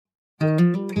Hi,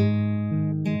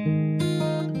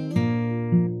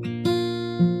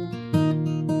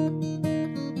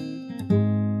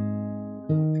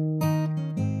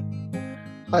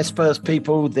 Spurs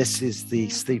people. This is the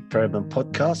Steve Perriman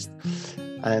podcast.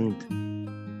 And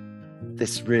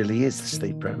this really is the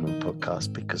Steve Perriman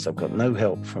podcast because I've got no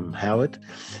help from Howard.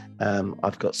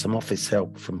 I've got some office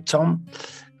help from Tom,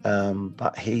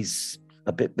 but he's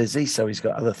a bit busy, so he's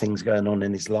got other things going on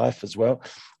in his life as well.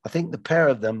 I think the pair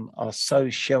of them are so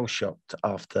shell-shocked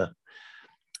after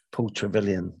Paul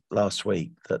Trevelyan last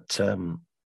week that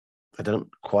I don't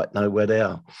quite know where they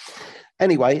are.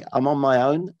 Anyway, I'm on my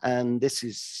own, and this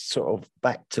is sort of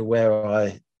back to where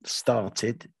I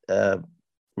started,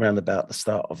 around about the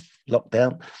start of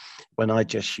lockdown, when I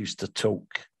just used to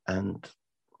talk and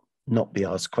not be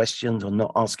asked questions or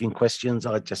not asking questions.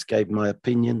 I just gave my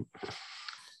opinion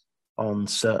on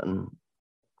certain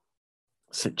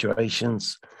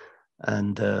situations.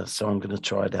 And so I'm going to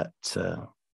try that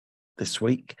this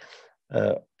week.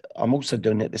 I'm also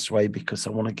doing it this way because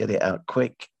I want to get it out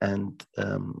quick, and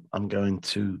I'm going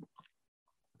to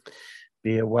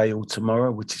be away all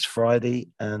tomorrow, which is Friday.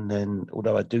 And then,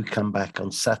 although I do come back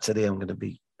on Saturday, I'm going to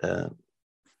be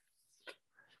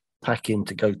packing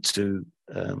to go to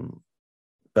from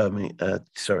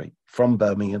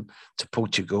Birmingham to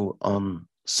Portugal on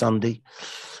Sunday,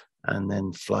 and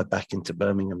then fly back into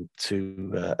Birmingham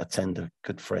to attend a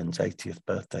good friend's 80th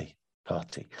birthday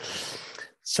party.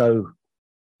 So,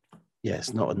 yeah,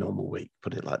 it's not a normal week,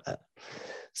 put it like that.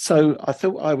 So I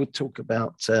thought I would talk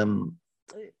about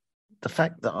the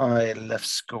fact that I left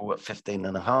school at 15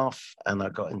 and a half and I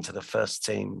got into the first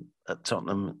team at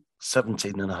Tottenham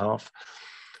 17 and a half.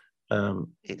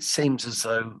 It seems as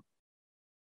though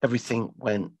everything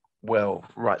went well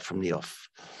right from the off.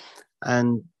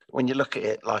 And when you look at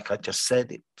it, like I just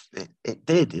said, it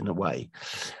did in a way.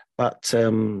 But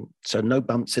so no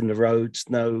bumps in the roads,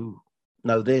 no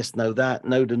this, no that,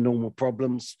 no the normal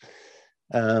problems.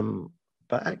 But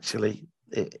actually,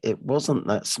 it wasn't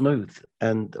that smooth.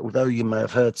 And although you may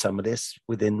have heard some of this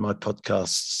within my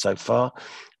podcasts so far,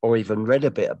 or even read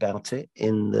a bit about it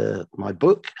in my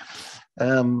book,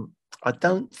 I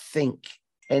don't think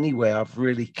anywhere I've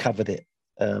really covered it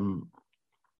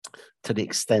to the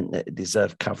extent that it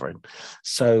deserved covering.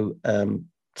 So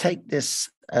take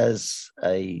this as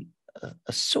a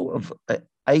sort of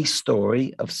a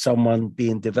story of someone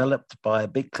being developed by a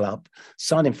big club,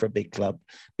 signing for a big club,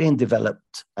 being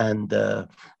developed, and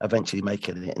eventually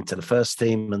making it into the first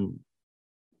team and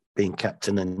being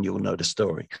captain, and you'll know the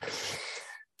story.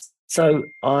 So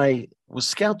I was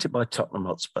scouted by Tottenham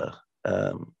Hotspur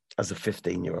as a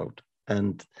 15-year-old,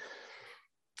 and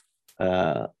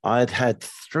I'd had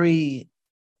 3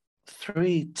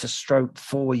 to stroke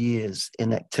 4 years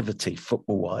in activity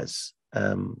football-wise,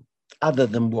 other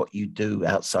than what you do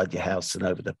outside your house and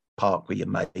over the park with your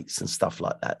mates and stuff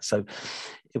like that. So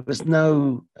it was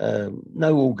no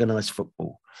organised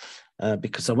football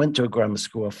because I went to a grammar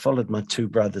school. I followed my 2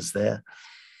 brothers there,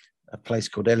 a place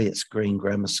called Elliot's Green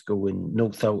Grammar School in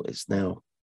Northolt. It's now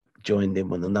joined in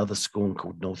with another school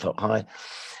called Northolt High.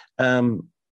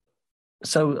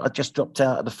 So I just dropped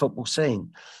out of the football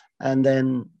scene. And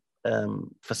then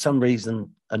for some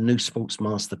reason, a new sports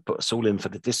master put us all in for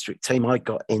the district team. I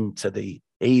got into the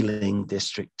Ealing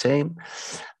district team,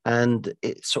 and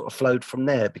it sort of flowed from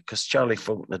there because Charlie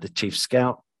Faulkner, the chief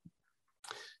scout,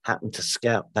 happened to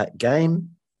scout that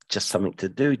game, just something to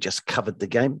do, just covered the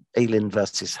game, Ealing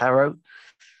versus Harrow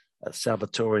at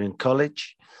Salvatorian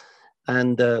College,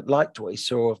 and liked what he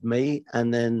saw of me.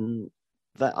 And then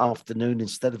that afternoon,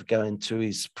 instead of going to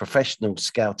his professional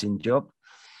scouting job,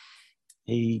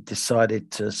 he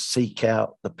decided to seek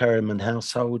out the Perriman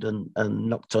household and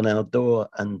knocked on our door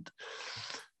and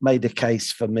made a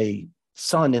case for me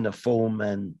signing a form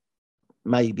and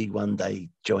maybe one day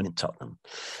joining Tottenham.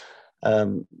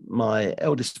 My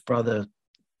eldest brother,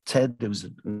 Ted, who was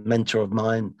a mentor of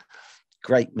mine,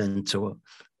 great mentor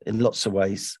in lots of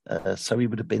ways. So he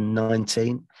would have been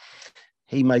 19.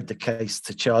 He made the case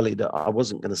to Charlie that I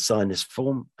wasn't going to sign this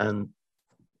form, and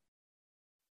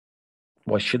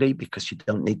why should he? Because you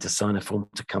don't need to sign a form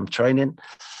to come training.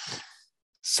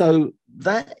 So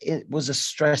that it was a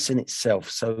stress in itself.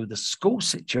 So the school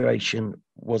situation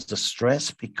was a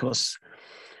stress because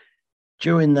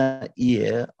during that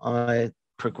year, I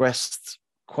progressed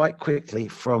quite quickly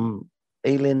from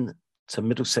Ealing to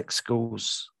Middlesex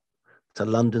schools, to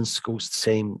London schools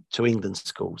team, to England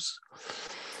schools.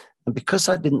 And because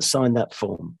I didn't sign that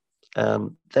form,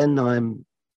 then I'm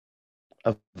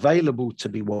available to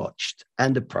be watched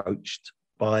and approached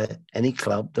by any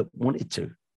club that wanted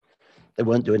to. They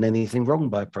weren't doing anything wrong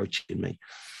by approaching me.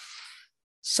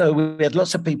 So we had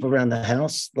lots of people around the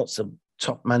house, lots of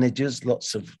top managers,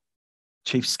 lots of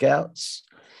chief scouts,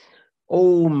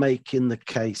 all making the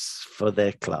case for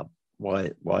their club,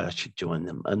 why I should join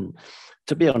them. And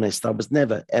to be honest, I was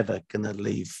never, ever going to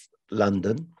leave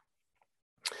London.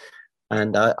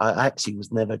 And I actually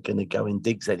was never going to go in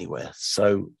digs anywhere.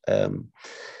 So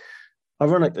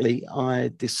ironically,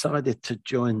 I decided to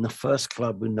join the first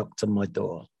club who knocked on my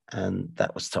door, and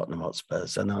that was Tottenham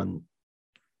Hotspurs. And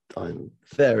I'm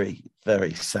very,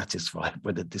 very satisfied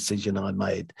with the decision I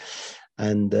made.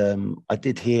 And I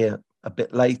did hear a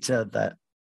bit later that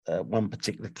one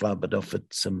particular club had offered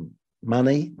some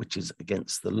money, which is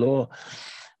against the law.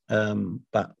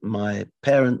 But my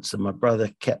parents and my brother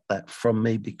kept that from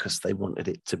me because they wanted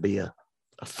it to be a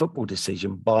football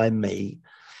decision by me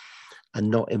and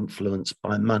not influenced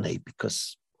by money,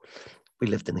 because we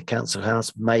lived in a council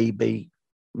house. Maybe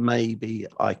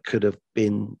I could have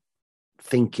been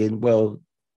thinking, well,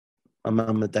 my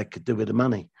mum and dad could do with the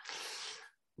money.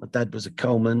 My dad was a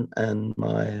coalman and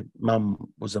my mum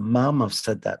was a mum. I've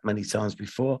said that many times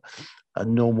before, a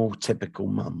normal, typical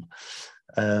mum.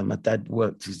 My dad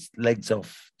worked his legs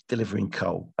off delivering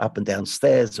coal up and down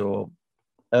stairs or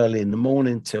early in the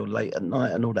morning till late at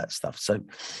night and all that stuff.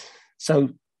 So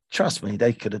trust me,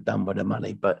 they could have done with the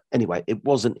money. But anyway, it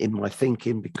wasn't in my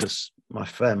thinking because my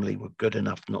family were good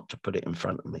enough not to put it in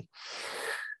front of me.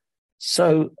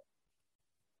 So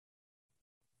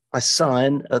I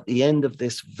signed at the end of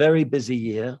this very busy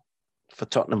year for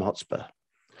Tottenham Hotspur.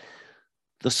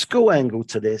 The school angle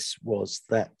to this was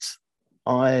that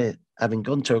I, having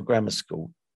gone to a grammar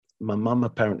school, my mum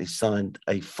apparently signed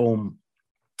a form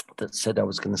that said I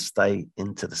was going to stay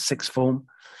into the sixth form.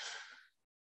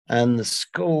 And the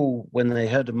school, when they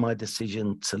heard of my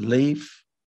decision to leave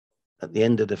at the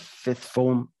end of the fifth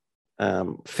form,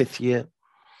 fifth year,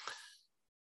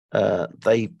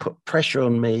 they put pressure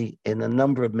on me in a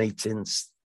number of meetings,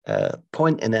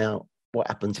 pointing out what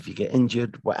happens if you get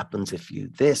injured, what happens if you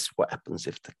this, what happens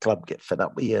if the club get fed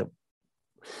up with you.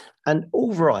 And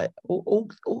all right,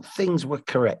 all things were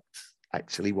correct,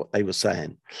 actually, what they were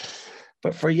saying.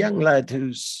 But for a young lad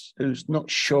who's not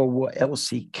sure what else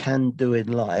he can do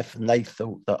in life, and they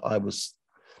thought that I was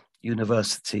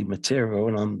university material,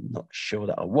 and I'm not sure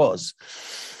that I was.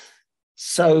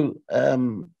 So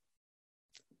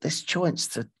this chance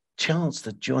to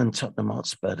join Tottenham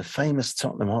Hotspur, the famous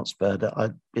Tottenham Hotspur that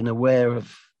I'd been aware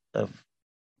of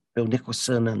Bill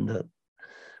Nicholson and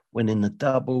winning the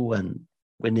double and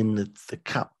winning the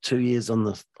cup 2 years on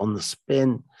the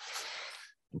spin,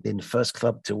 being the first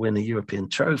club to win a European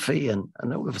trophy, and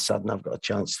all of a sudden I've got a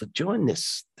chance to join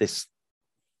this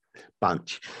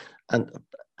bunch. And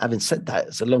having said that,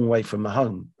 it's a long way from my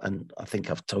home, and I think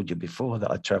I've told you before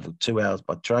that I travelled 2 hours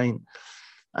by train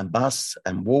and bus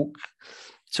and walk,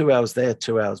 2 hours there,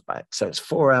 2 hours back. So it's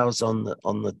 4 hours on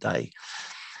the day.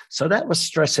 So that was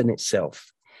stress in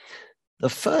itself. The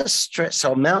first stress,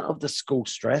 so I'm out of the school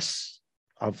stress.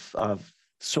 I've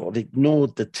sort of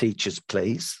ignored the teachers'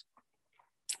 pleas,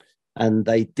 and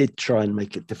they did try and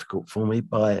make it difficult for me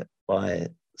by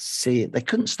seeing, they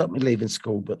couldn't stop me leaving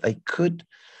school, but they could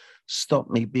stop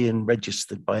me being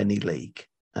registered by any league.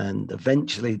 And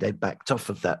eventually they backed off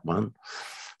of that one.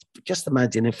 Just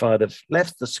imagine if I'd have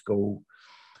left the school,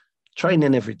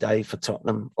 training every day for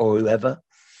Tottenham or whoever,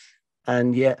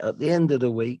 and yet at the end of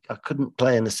the week, I couldn't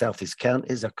play in the South East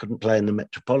Counties, I couldn't play in the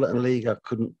Metropolitan League, I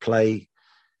couldn't play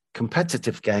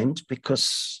competitive games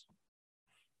because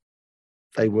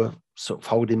they were sort of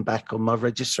holding back on my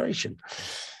registration.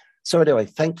 So anyway,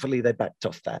 thankfully they backed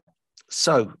off that.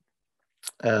 So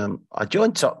I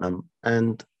joined Tottenham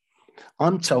and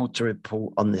I'm told to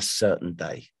report on this certain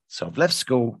day. So I've left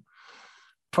school.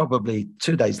 Probably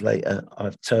 2 days later,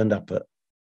 I've turned up at,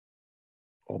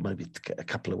 or maybe a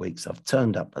couple of weeks, I've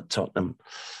turned up at Tottenham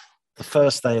the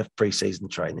first day of pre-season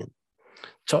training.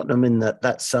 Tottenham in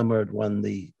that summer had won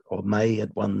May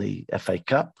had won the FA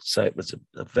Cup. So it was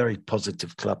a very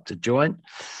positive club to join.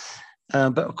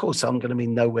 But of course, I'm going to be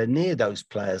nowhere near those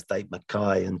players, Dave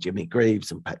Mackay and Jimmy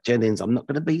Greaves and Pat Jennings. I'm not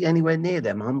going to be anywhere near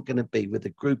them. I'm going to be with a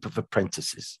group of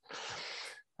apprentices.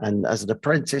 And as an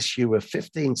apprentice, you were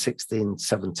 15, 16,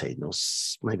 17, or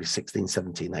maybe 16,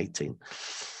 17, 18.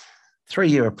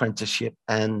 3-year apprenticeship,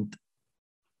 and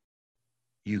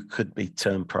you could be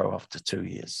turned pro after 2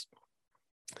 years.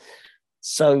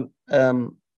 So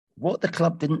what the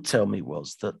club didn't tell me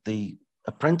was that the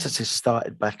apprentices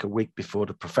started back a week before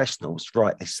the professionals,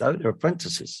 rightly so, they're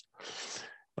apprentices.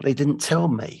 But they didn't tell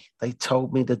me. They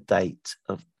told me the date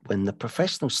of when the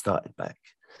professionals started back.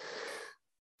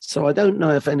 So I don't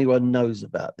know if anyone knows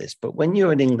about this, but when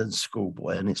you're an England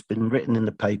schoolboy and it's been written in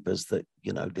the papers that,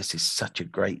 this is such a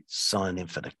great signing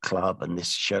for the club and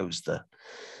this shows the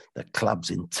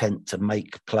club's intent to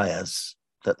make players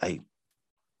that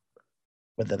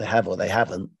whether they have or they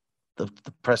haven't, the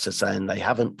press are saying they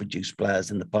haven't produced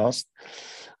players in the past.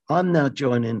 I'm now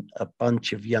joining a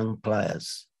bunch of young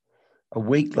players a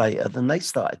week later than they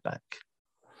started back.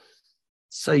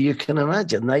 So you can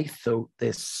imagine they thought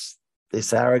this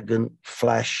arrogant,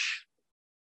 flash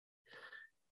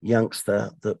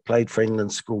youngster that played for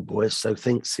England schoolboys, so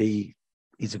thinks he's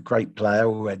a great player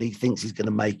already, thinks he's going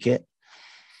to make it,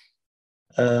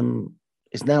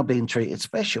 is now being treated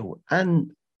special.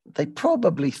 And they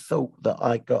probably thought that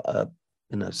I got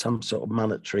some sort of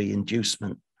monetary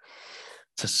inducement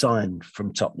to sign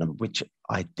from Tottenham, which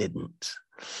I didn't.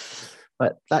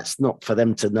 But that's not for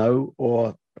them to know,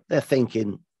 or they're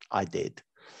thinking I did.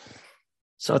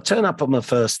 So I turn up on my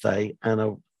first day, and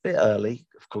a bit early,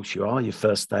 of course you are, your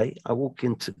first day. I walk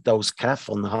into Dole's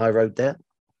Cafe on the high road there,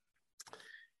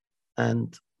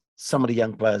 and some of the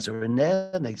young players are in there,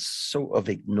 and they sort of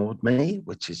ignored me,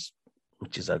 which is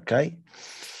okay.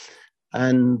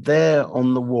 And there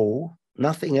on the wall,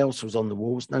 nothing else was on the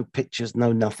walls, no pictures,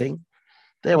 no nothing.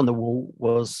 There on the wall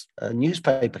was a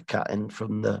newspaper cutting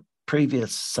from the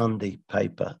previous Sunday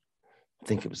paper. I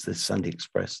think it was the Sunday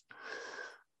Express,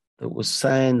 that was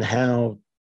saying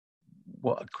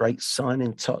what a great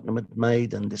signing Tottenham had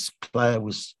made, and this player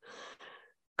was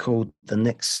called the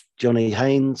next Johnny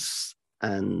Haynes,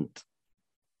 and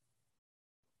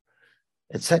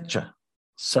etc.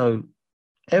 So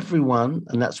everyone,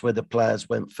 and that's where the players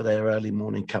went for their early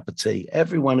morning cup of tea,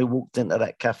 everyone who walked into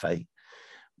that cafe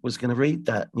was going to read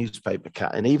that newspaper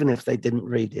cutting, even if they didn't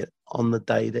read it on the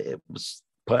day that it was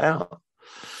put out.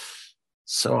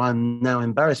 So I'm now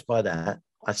embarrassed by that.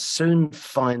 I soon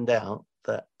find out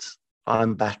that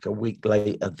I'm back a week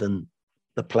later than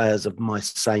the players of my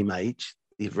same age,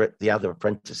 the other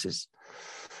apprentices.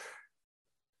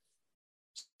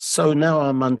 So now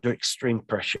I'm under extreme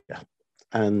pressure,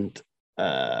 and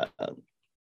a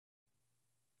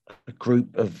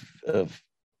group of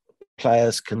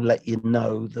players can let you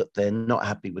know that they're not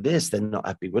happy with this, they're not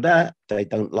happy with that, they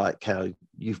don't like how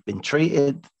you've been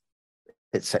treated,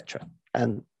 etc.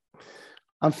 And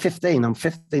I'm 15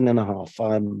 and a half.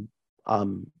 I'm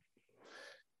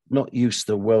not used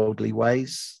to worldly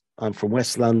ways. I'm from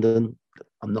West London.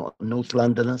 I'm not a North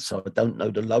Londoner, so I don't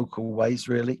know the local ways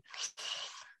really.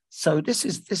 So this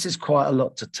is quite a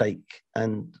lot to take.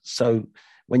 And so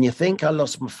when you think I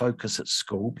lost my focus at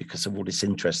school because of all this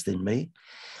interest in me,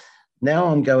 now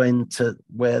I'm going to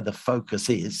where the focus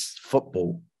is,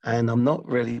 football, and I'm not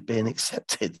really being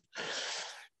accepted.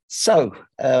 So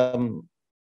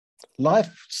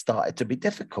life started to be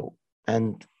difficult,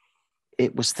 and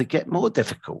it was to get more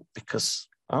difficult because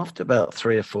after about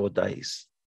 3 or 4 days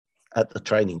at the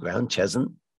training ground,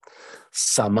 Cheshunt,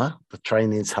 summer, the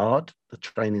training's hard, the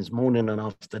training's morning and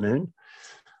afternoon.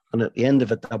 And at the end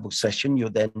of a double session, you're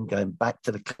then going back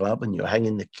to the club and you're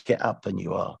hanging the kit up and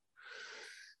you are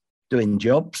doing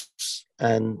jobs.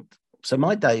 And so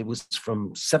my day was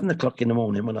from 7 o'clock in the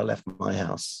morning when I left my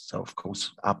house. So, of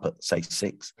course, up at, say,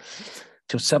 6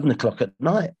 till 7 o'clock at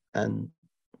night. And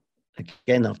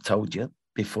again, I've told you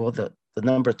before that the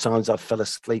number of times I fell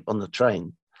asleep on the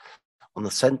train, on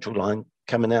the Central line,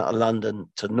 coming out of London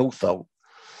to Northolt,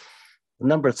 the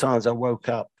number of times I woke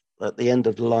up at the end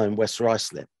of the line, West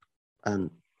Ruislip, and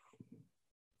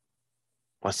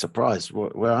I was surprised,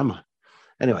 where am I?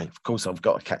 Anyway, of course, I've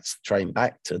got to catch the train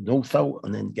back to Northolt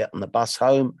and then get on the bus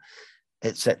home,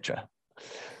 etc.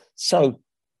 So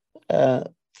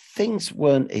things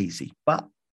weren't easy. But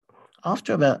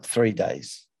after about 3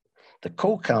 days, the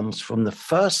call comes from the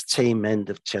first team end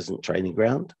of Cheshunt Training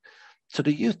Ground to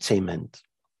the youth team end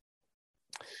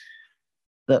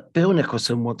that Bill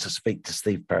Nicholson wants to speak to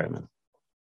Steve Perryman.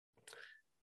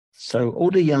 So all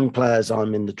the young players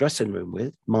I'm in the dressing room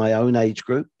with, my own age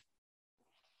group,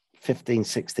 15,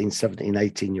 16, 17,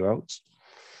 18-year-olds,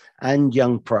 and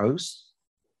young pros,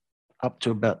 up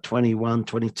to about 21,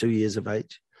 22 years of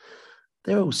age,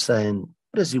 they're all saying,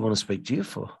 what does he want to speak to you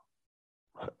for?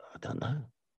 I don't know.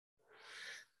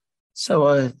 So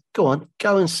I go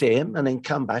and see him and then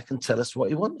come back and tell us what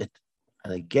he wanted.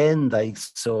 And again, they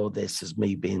saw this as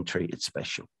me being treated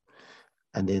special.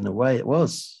 And in a way it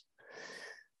was.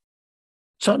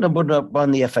 Tottenham had won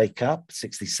the FA Cup,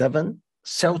 67.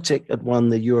 Celtic had won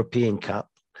the European Cup.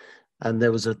 And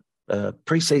there was a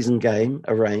pre-season game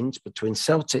arranged between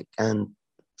Celtic and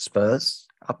Spurs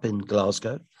up in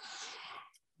Glasgow.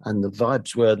 And the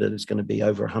vibes were that there's going to be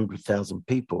over 100,000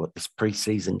 people at this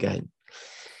pre-season game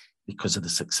because of the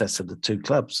success of the two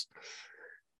clubs.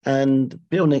 And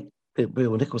Bill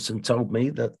Nicholson told me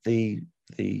that the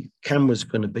cameras are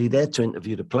going to be there to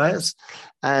interview the players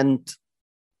and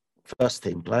first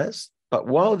team players. But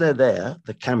while they're there,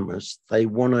 the cameras, they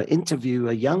want to interview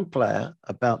a young player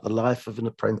about the life of an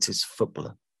apprentice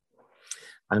footballer.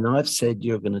 And I've said,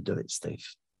 you're going to do it, Steve.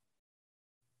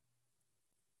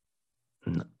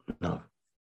 No.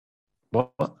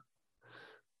 What?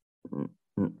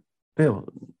 Bill,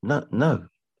 no.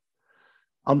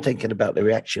 I'm thinking about the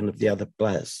reaction of the other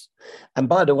players. And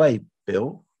by the way,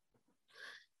 Bill,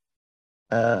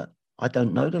 I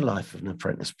don't know the life of an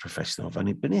apprentice professional. I've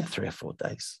only been here 3 or 4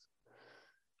 days.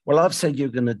 Well, I've said you're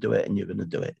going to do it and you're going to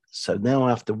do it. So now I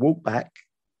have to walk back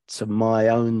to my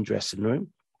own dressing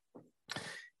room.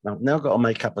 Now, I've now got to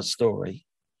make up a story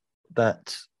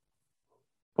that,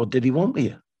 what did he want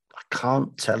me? I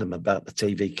can't tell him about the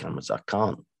TV cameras. I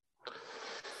can't.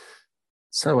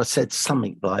 So I said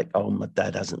something like, oh, my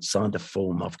dad hasn't signed a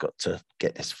form. I've got to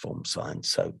get this form signed.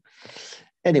 So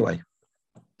anyway,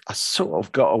 I sort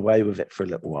of got away with it for a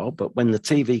little while. But when the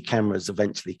TV cameras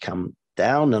eventually come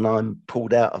down and I'm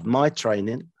pulled out of my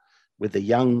training with a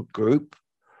young group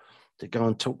to go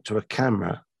and talk to a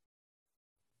camera,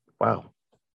 wow,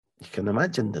 you can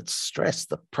imagine the stress,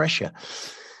 the pressure.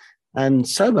 And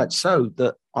so much so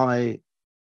that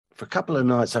for a couple of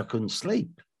nights, I couldn't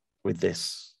sleep with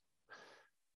this,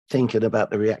 thinking about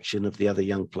the reaction of the other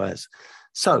young players.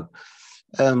 So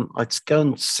I'd go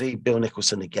and see Bill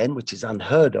Nicholson again, which is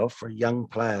unheard of for a young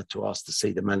player to ask to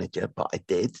see the manager, but I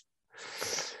did.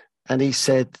 And he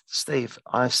said, Steve,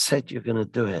 I've said you're going to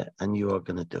do it and you are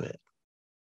going to do it.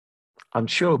 I'm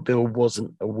sure Bill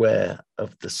wasn't aware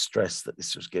of the stress that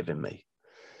this was giving me.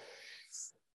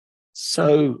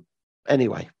 So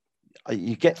anyway,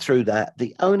 you get through that.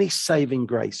 The only saving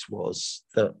grace was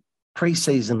that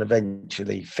pre-season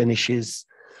eventually finishes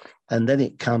and then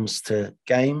it comes to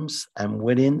games and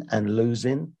winning and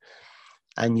losing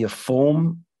and your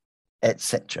form,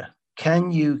 etc.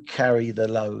 Can you carry the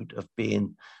load of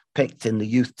being picked in the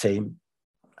youth team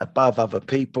above other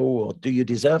people, or do you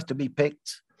deserve to be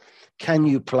picked? Can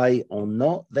you play or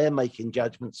not? They're making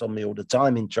judgments on me all the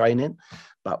time in training,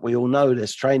 but we all know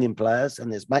there's training players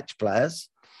and there's match players,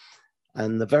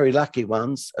 and the very lucky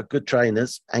ones are good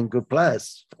trainers and good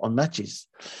players on matches.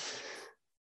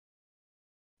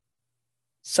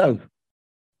 So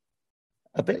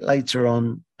a bit later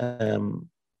on,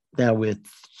 now we're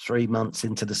 3 months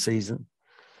into the season,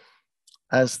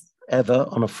 as ever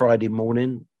on a Friday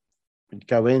morning, we'd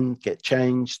go in, get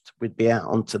changed. We'd be out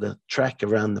onto the track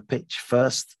around the pitch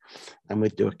first, and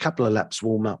we'd do a couple of laps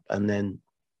warm up, and then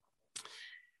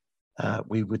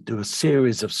we would do a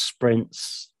series of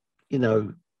sprints. You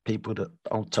know, people that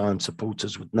old-time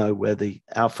supporters would know where the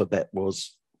alphabet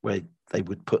was, where they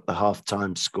would put the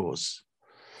half-time scores.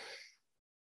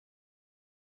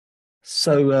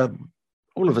 So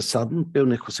all of a sudden, Bill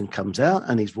Nicholson comes out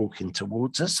and he's walking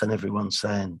towards us, and everyone's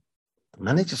saying, the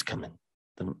manager's coming.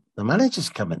 The manager's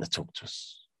coming to talk to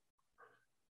us.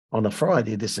 On a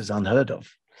Friday, this is unheard of.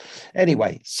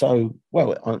 Anyway, so,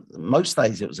 well, on most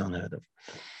days it was unheard of.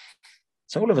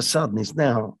 So all of a sudden, he's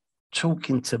now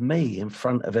talking to me in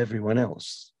front of everyone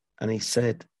else. And he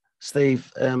said,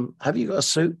 Steve, have you got a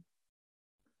suit?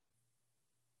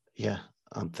 Yeah,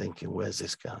 I'm thinking, where's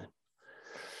this going?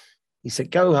 He said,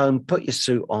 go home, put your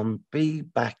suit on, be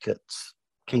back at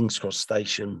King's Cross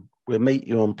Station. We'll meet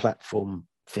you on platform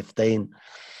 15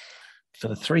 for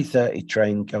the 3:30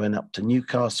 train going up to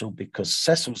Newcastle, because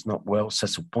Cecil's not well,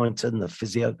 Cecil Poynton, the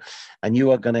physio, and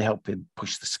you are going to help him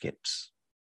push the skips.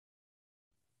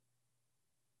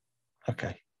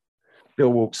 Okay.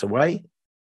 Bill walks away.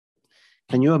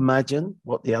 Can you imagine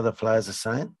what the other players are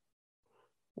saying?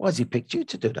 Why has he picked you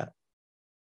to do that?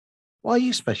 Why are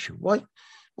you special?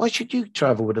 Why should you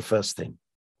travel with the first team?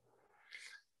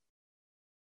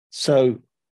 So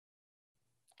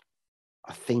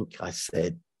I think I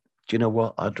said, do you know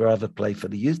what? I'd rather play for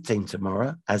the youth team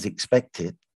tomorrow, as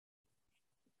expected,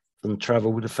 than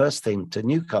travel with the first team to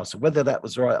Newcastle. Whether that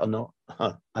was right or not,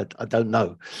 I don't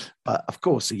know. But of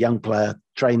course, a young player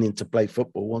training to play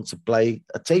football wants to play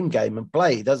a team game and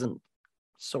play. He doesn't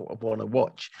sort of want to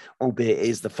watch, albeit it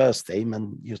is the first team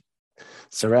and you're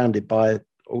surrounded by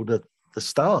all the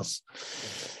stars.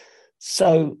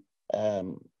 So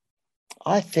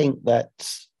I think that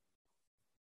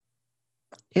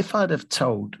if I'd have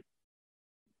told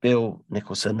Bill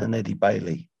Nicholson and Eddie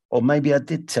Bailey, or maybe I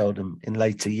did tell them in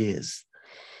later years,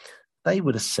 they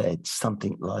would have said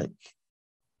something like,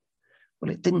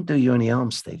 well, it didn't do you any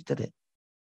harm, Steve, did it?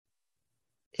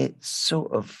 It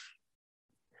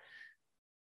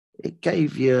it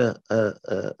gave you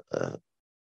a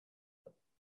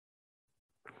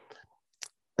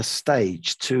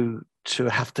stage to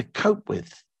have to cope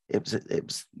with. It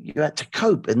was you had to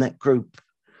cope in that group,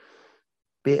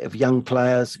 be it of young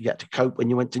players. You had to cope when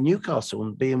you went to Newcastle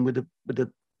and being with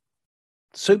the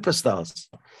superstars.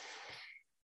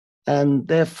 And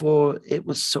therefore, it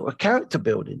was sort of character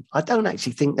building. I don't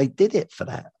actually think they did it for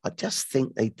that. I just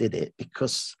think they did it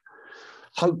because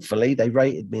hopefully they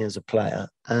rated me as a player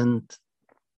and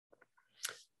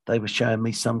they were showing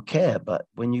me some care. But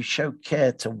when you show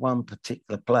care to one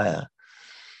particular player,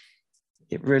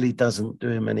 it really doesn't do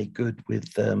him any good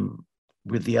with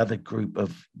the other group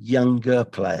of younger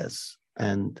players.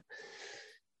 And,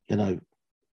 you know,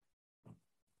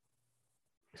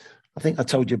 I think I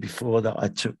told you before that I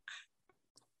took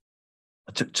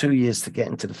 2 years to get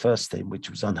into the first team, which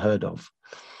was unheard of.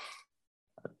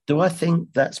 Do I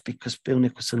think that's because Bill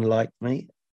Nicholson liked me?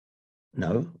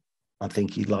 No, I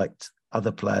think he liked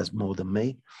other players more than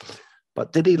me.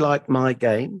 But did he like my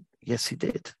game? Yes, he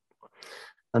did.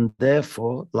 And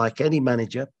therefore, like any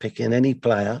manager picking any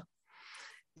player,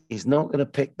 he's not going to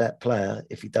pick that player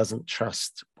if he doesn't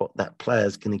trust what that player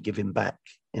is going to give him back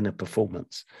in a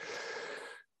performance.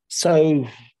 So,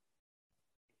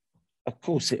 of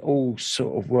course, it all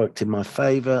sort of worked in my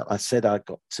favour. I said I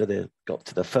got to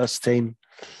the first team,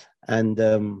 and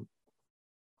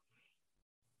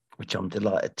which I'm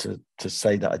delighted to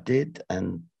say that I did.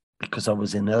 And because I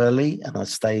was in early and I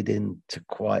stayed in to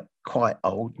quite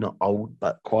old, not old,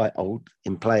 but quite old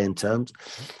in playing terms,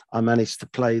 I managed to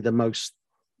play the most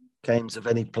games of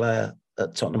any player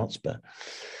at Tottenham Hotspur.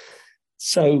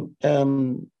 So,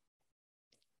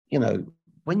 you know,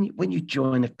 when you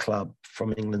join a club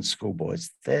from England schoolboys,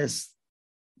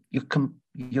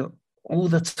 you're all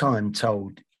the time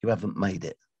told you haven't made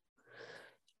it.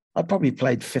 I probably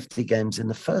played 50 games in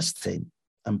the first team,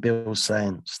 and Bill's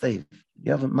saying, Steve,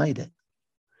 you haven't made it.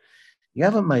 You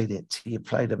haven't made it till you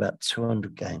played about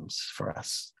 200 games for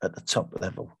us at the top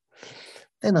level.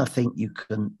 Then I think you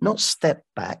can not step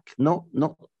back, not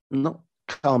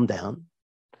calm down.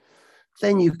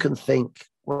 Then you can think,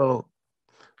 well,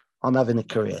 I'm having a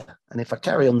career, and if I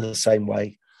carry on the same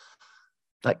way,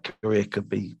 that career could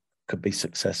be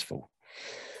successful.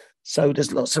 So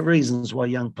there's lots of reasons why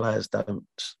young players don't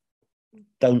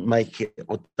make it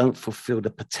or don't fulfill the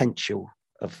potential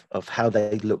of how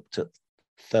they looked at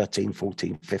 13,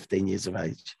 14, 15 years of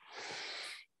age.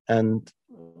 And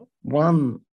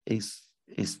one is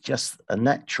just a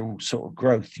natural sort of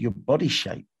growth, your body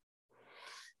shape.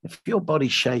 If your body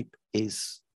shape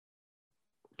is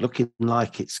looking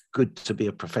like it's good to be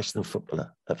a professional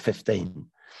footballer at 15,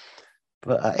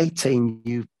 but at 18,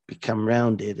 you become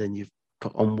rounded and you've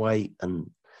put on weight,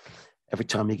 and every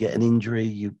time you get an injury,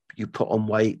 you put on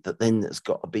weight that then it's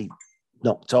got to be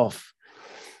knocked off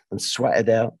and sweated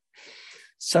out.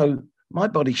 So my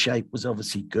body shape was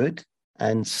obviously good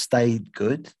and stayed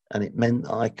good, and it meant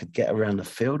I could get around the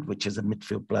field, which as a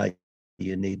midfield player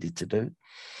you needed to do.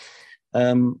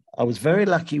 I was very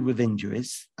lucky with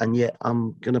injuries, and yet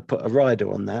I'm going to put a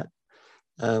rider on that,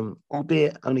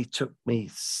 albeit only took me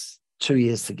 2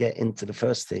 years to get into the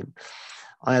first team.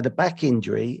 I had a back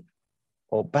injury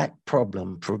or back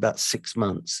problem for about 6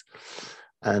 months,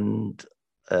 and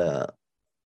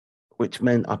which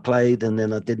meant I played and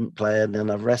then I didn't play and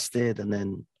then I rested, and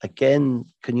then again,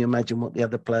 can you imagine what the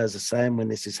other players are saying when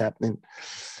this is happening?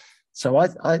 So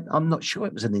I'm not sure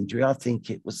it was an injury. I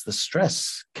think it was the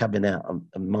stress coming out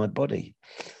of my body.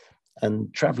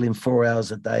 And traveling 4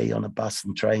 hours a day on a bus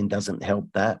and train doesn't help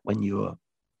that when you're,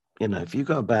 you know, if you've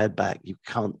got a bad back, you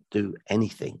can't do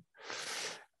anything.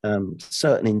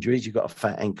 Certain injuries, you've got a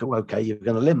fat ankle, okay, you're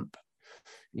going to limp.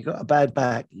 You've got a bad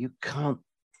back, you can't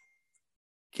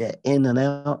get in and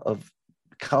out of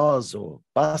cars or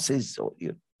buses, or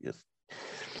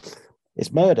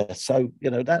it's murder. So, you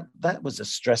know, that was a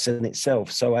stress in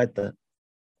itself. So I had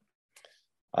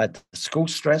the school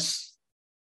stress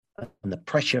and the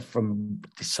pressure from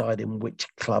deciding which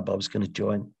club I was going to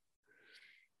join.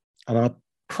 And I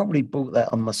probably brought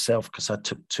that on myself because I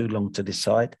took too long to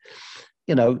decide.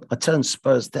 You know, I turned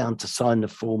Spurs down to sign the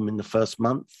form in the first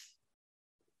month.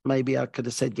 Maybe I could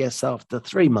have said yes after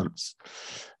 3 months.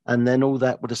 And then all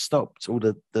that would have stopped. All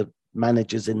the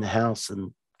managers in the house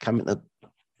and coming to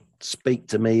speak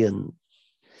to me and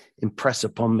impress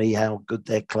upon me how good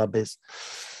their club is.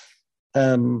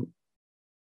 I,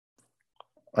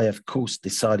 of course,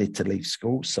 decided to leave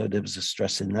school, so there was a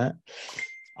stress in that.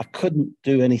 I couldn't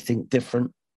do anything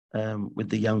different with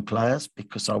the young players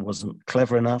because I wasn't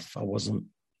clever enough.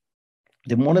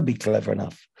 Didn't want to be clever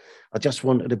enough. I just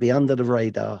wanted to be under the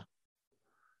radar,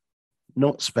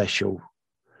 not special,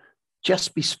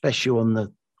 just be special on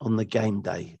the game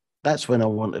day. That's when I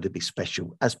wanted to be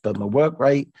special, as per my work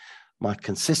rate, my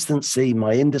consistency,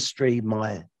 my industry,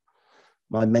 my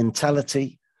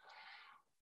mentality.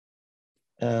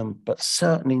 But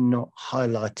certainly not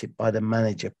highlighted by the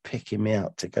manager picking me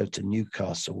out to go to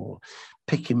Newcastle or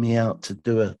picking me out to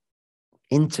do an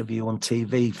interview on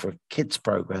TV for a kids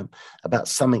program about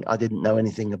something I didn't know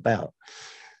anything about.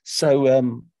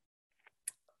 So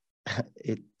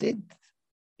it did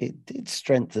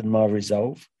strengthen my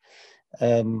resolve.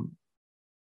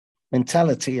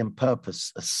 Mentality and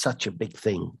purpose are such a big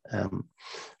thing. I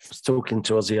was talking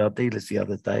to Aussie, our dealers, the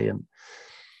other day, and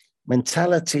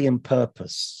mentality and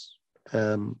purpose.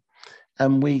 And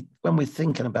when we're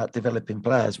thinking about developing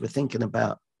players, we're thinking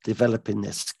about developing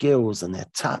their skills and their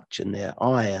touch and their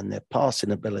eye and their passing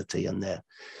ability and their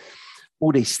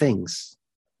all these things.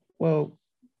 Well,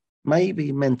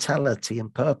 maybe mentality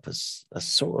and purpose are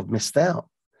sort of missed out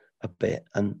a bit.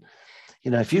 And,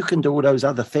 if you can do all those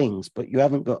other things, but you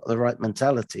haven't got the right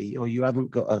mentality or you haven't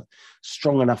got a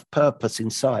strong enough purpose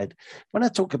inside. When I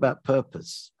talk about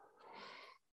purpose,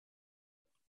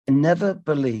 I never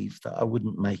believed that I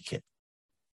wouldn't make it.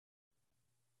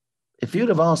 If you'd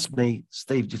have asked me,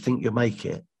 Steve, do you think you'll make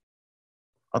it?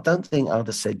 I don't think I would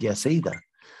have said yes either.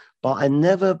 But I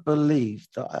never believed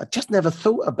that. I just never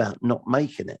thought about not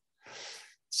making it.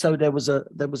 So there was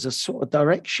a sort of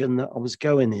direction that I was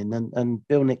going in, and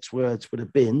Bill Nick's words would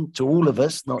have been to all of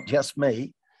us, not just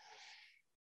me,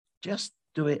 just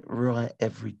do it right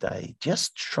every day.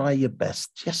 Just try your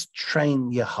best. Just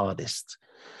train your hardest.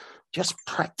 Just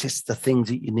practice the things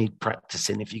that you need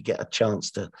practicing. If you get a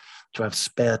chance to have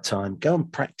spare time, go and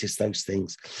practice those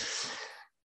things.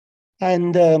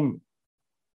 And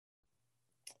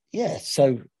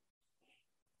so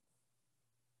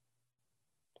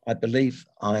I believe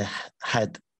I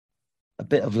had a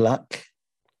bit of luck,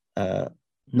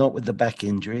 not with the back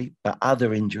injury, but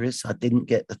other injuries. I didn't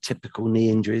get the typical knee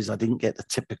injuries. I didn't get the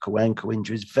typical ankle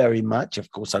injuries very much.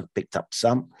 Of course, I picked up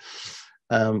some.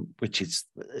 Which is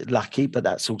lucky, but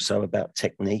that's also about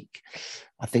technique.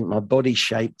 I think my body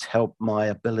shape helped my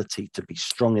ability to be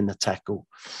strong in the tackle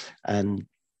and,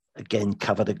 again,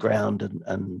 cover the ground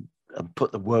and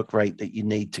put the work rate that you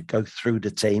need to go through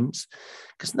the teams,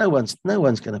 because no one's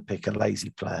going to pick a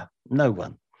lazy player. No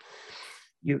one.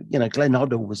 Glenn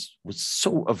Hoddle was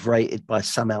sort of rated by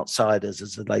some outsiders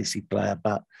as a lazy player,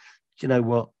 but you know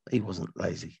what? He wasn't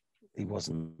lazy. He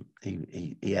wasn't.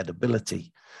 He had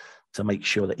ability to make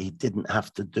sure that he didn't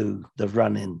have to do the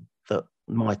running that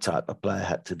my type of player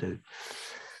had to do.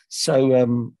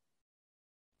 So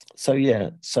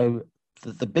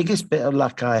the biggest bit of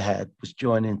luck I had was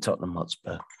joining Tottenham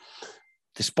Hotspur.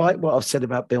 Despite what I've said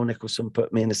about Bill Nicholson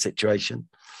put me in a situation,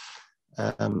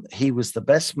 he was the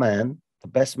best man, the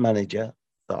best manager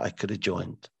that I could have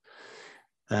joined,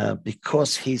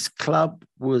 because his club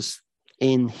was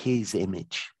in his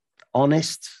image,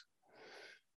 honest.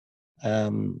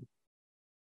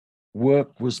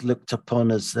 Work was looked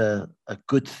upon as a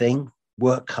good thing.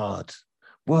 Work hard.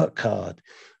 I've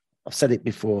said it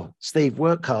before. Steve,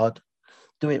 work hard,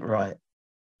 do it right,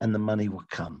 and the money will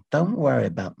come. Don't worry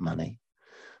about money.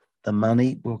 The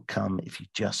money will come if you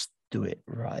just do it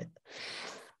right.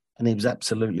 And he was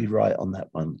absolutely right on that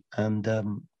one.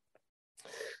 And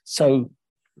so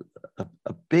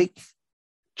a big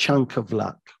chunk of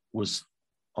luck was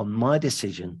on my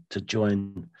decision to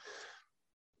join.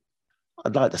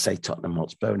 I'd like to say Tottenham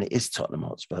Hotspur, and it is Tottenham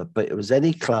Hotspur, but it was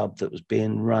any club that was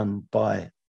being run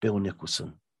by Bill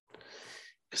Nicholson,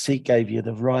 because he gave you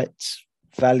the right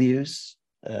values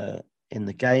in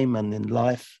the game and in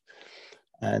life,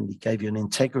 and he gave you an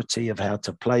integrity of how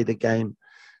to play the game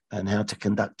and how to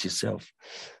conduct yourself.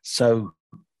 So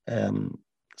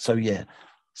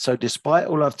despite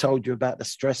all I've told you about the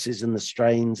stresses and the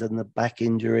strains and the back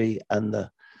injury and the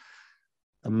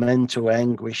mental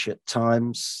anguish at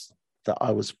times that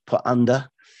I was put under,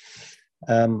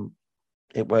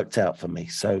 it worked out for me.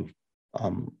 So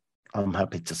I'm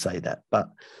happy to say that. But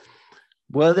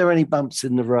were there any bumps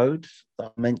in the road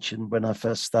that I mentioned when I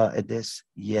first started this?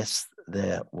 Yes,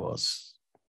 there was.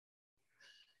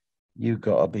 You've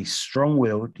got to be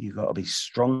strong-willed. You've got to be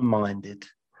strong-minded.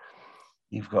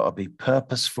 You've got to be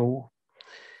purposeful.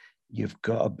 You've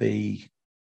got to be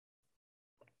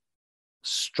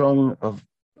strong of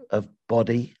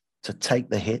body to take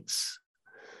the hits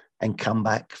and come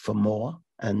back for more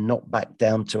and not back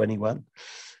down to anyone.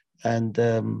 And,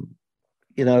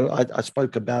 I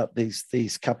spoke about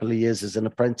these couple of years as an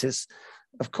apprentice.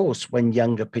 Of course, when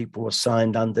younger people are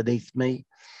signed underneath me,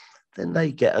 then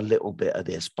they get a little bit of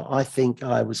this. But I think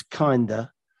I was kinder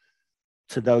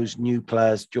to those new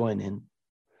players joining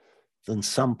than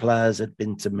some players had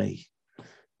been to me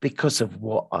because of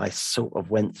what I sort of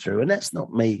went through. And that's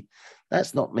not me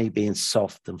being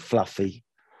soft and fluffy.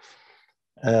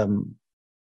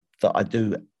 That I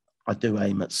do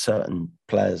aim at certain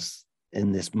players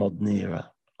in this modern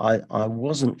era. I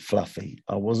wasn't fluffy,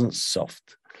 I wasn't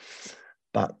soft.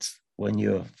 But when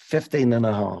you're 15 and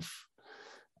a half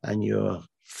and you're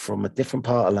from a different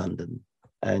part of London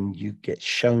and you get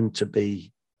shown to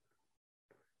be,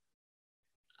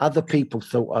 other people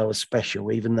thought I was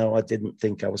special, even though I didn't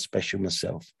think I was special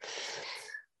myself.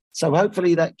 So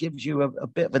hopefully that gives you a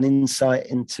bit of an insight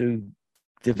into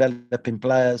developing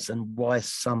players and why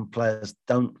some players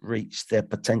don't reach their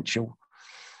potential,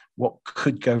 what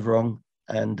could go wrong.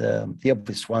 And the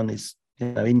obvious one is,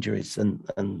 injuries.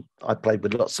 And I played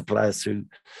with lots of players who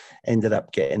ended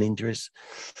up getting injuries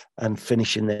and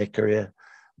finishing their career.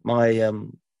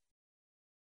 The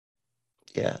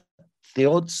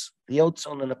odds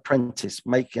on an apprentice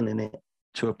making it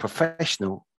to a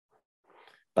professional,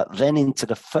 but then into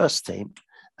the first team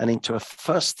and into a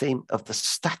first team of the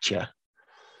stature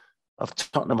of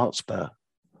Tottenham Hotspur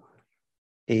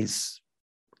is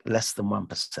less than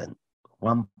 1%.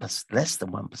 Less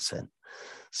than 1%.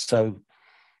 So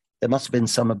there must have been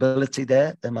some ability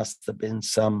there. There must have been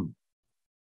some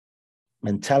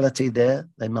mentality there.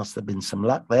 There must have been some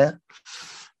luck there.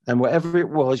 And whatever it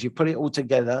was, you put it all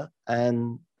together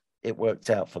and it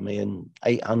worked out for me. And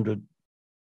 800,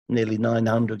 nearly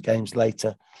 900 games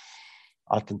later,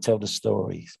 I can tell the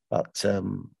stories. But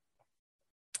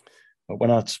when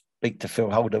I speak to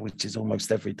Phil Holder, which is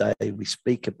almost every day, we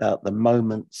speak about the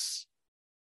moments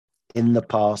in the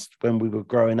past when we were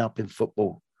growing up in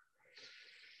football,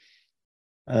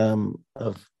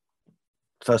 of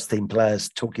first team players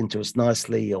talking to us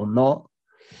nicely or not,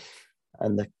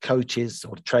 and the coaches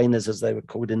or trainers, as they were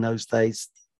called in those days,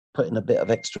 putting a bit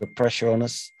of extra pressure on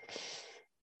us.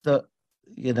 That,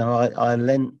 I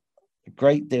lent a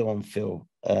great deal on Phil.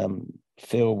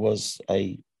 Phil was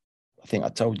I think I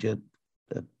told you,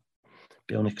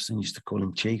 Bill Nicholson used to call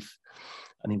him Chief,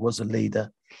 and he was a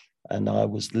leader, and I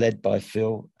was led by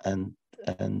Phil. And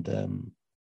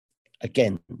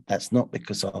again, that's not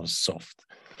because I was soft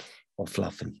or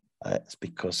fluffy. It's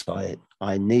because I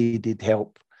needed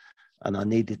help and I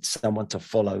needed someone to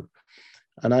follow.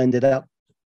 And I ended up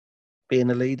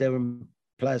being a leader and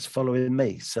players following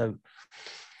me. So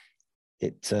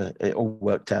it all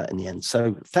worked out in the end.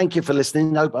 So thank you for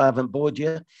listening. Hope I haven't bored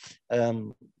you.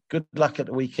 Good luck at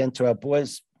the weekend to our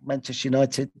boys, Manchester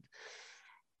United.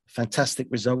 Fantastic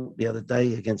result the other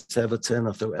day against Everton.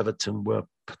 I thought Everton were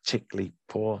particularly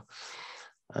poor.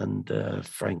 And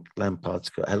Frank Lampard's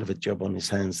got a hell of a job on his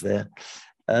hands there.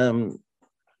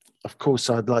 Of course,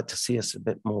 I'd like to see us a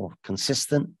bit more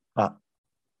consistent. But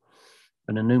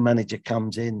when a new manager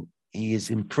comes in, he is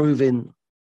improving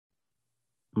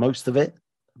most of it,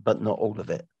 but not all of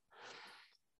it.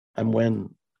 And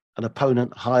when an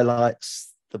opponent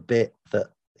highlights the bit that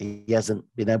he hasn't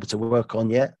been able to work on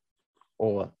yet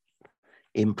or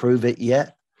improve it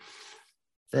yet,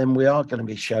 then we are going to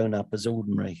be shown up as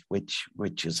ordinary, which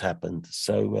has happened.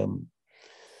 So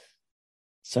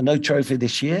no trophy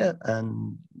this year,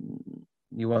 and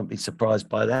you won't be surprised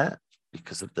by that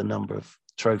because of the number of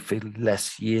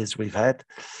trophy-less years we've had.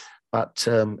 But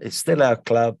it's still our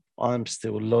club. I'm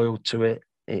still loyal to it.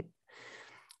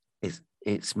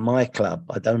 It's my club.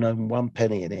 I don't own one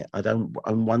penny in it. I don't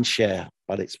own one share,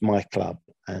 but it's my club.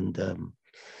 And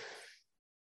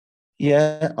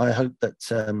I hope that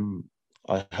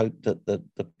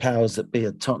the powers that be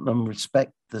at Tottenham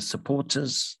respect the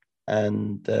supporters,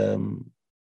 and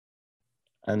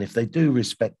if they do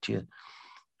respect you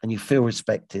and you feel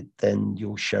respected, then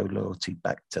you'll show loyalty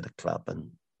back to the club.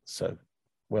 And so,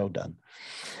 well done.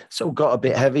 It's all got a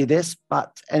bit heavy, this,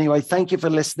 but anyway, thank you for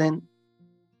listening.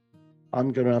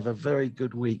 I'm going to have a very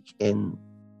good week in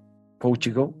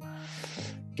Portugal,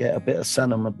 get a bit of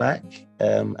sun on my back,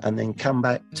 and then come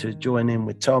back to join in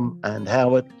with Tom and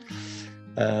Howard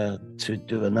to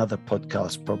do another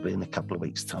podcast probably in a couple of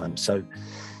weeks' time. So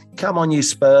come on, you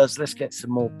Spurs, let's get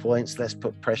some more points. Let's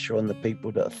put pressure on the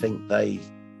people that think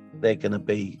they're going to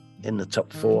be in the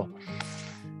top four.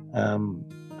 And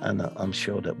I'm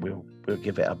sure that we'll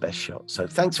give it our best shot. So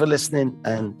thanks for listening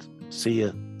and see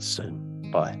you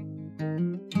soon. Bye.